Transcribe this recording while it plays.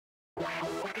Hello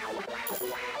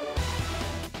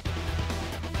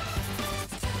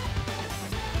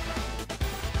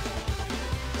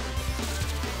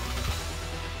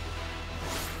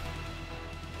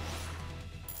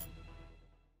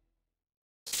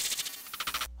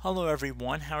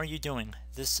everyone, how are you doing?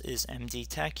 This is MD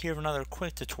Tech here with another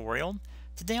quick tutorial.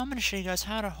 Today I'm going to show you guys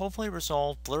how to hopefully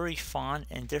resolve blurry font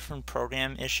and different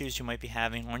program issues you might be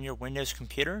having on your Windows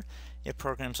computer if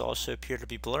programs also appear to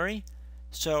be blurry.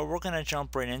 So we're going to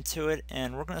jump right into it,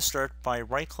 and we're going to start by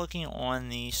right clicking on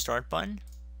the start button,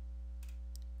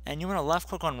 and you want to left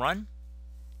click on run.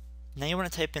 Now you want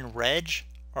to type in reg,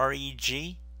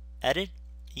 R-E-G, edit,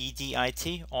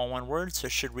 E-D-I-T, all one word, so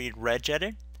it should read reg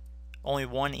edit. Only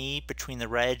one E between the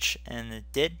reg and the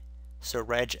did, so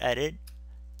reg edit.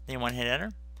 Then you want to hit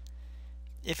enter.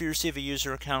 If you receive a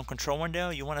user account control window,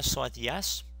 you want to select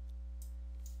yes.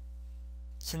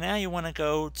 So now you want to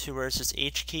go to where it says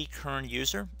H key current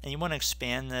user, and you want to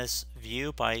expand this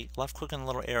view by left clicking the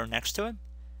little arrow next to it.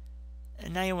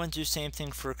 And now you want to do the same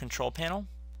thing for control panel.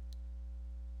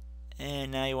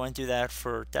 And now you want to do that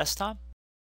for desktop.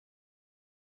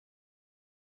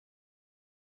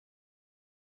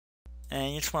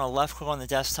 And you just want to left click on the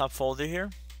desktop folder here,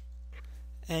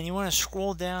 and you want to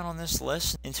scroll down on this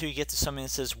list until you get to something that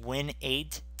says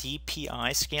Win8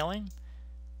 DPI scaling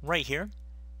right here,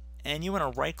 and you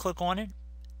want to right click on it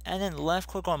and then left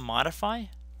click on modify.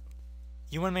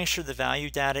 You want to make sure the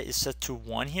value data is set to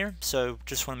 1 here, so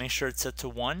just want to make sure it's set to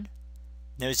 1,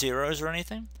 no zeros or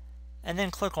anything, and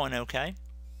then click on OK.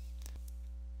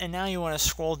 And now you want to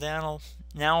scroll down.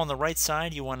 Now on the right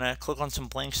side you want to click on some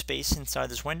blank space inside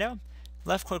this window.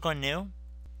 Left click on new.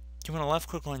 You want to left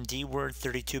click on dword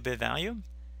 32-bit value.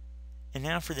 And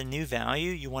now for the new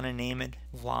value, you want to name it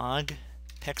log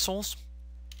pixels,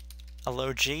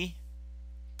 L-O-G,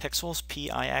 pixels,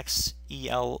 P-I-X-E-L-S.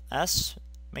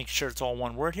 Make sure it's all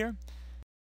one word here.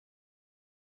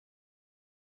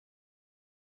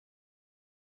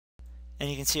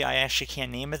 And you can see I actually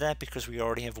can't name it that because we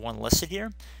already have one listed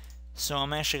here. So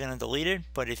I'm actually going to delete it,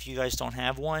 but if you guys don't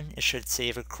have one, it should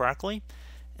save it correctly.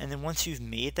 And then once you've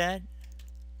made that,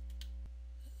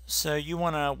 so you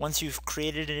want to, once you've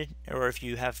created it, or if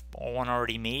you have one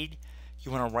already made, you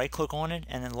want to right click on it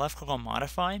and then left click on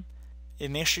modify.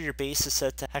 And make sure your base is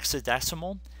set to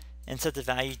hexadecimal and set the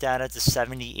value data to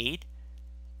 78.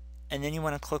 And then you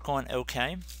want to click on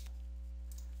OK.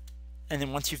 And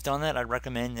then once you've done that, I'd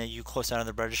recommend that you close out of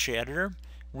the registry editor,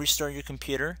 restart your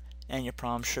computer, and your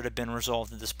problem should have been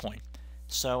resolved at this point.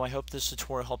 So I hope this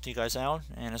tutorial helped you guys out,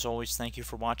 and as always, thank you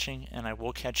for watching, and I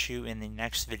will catch you in the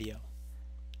next video.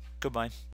 Goodbye.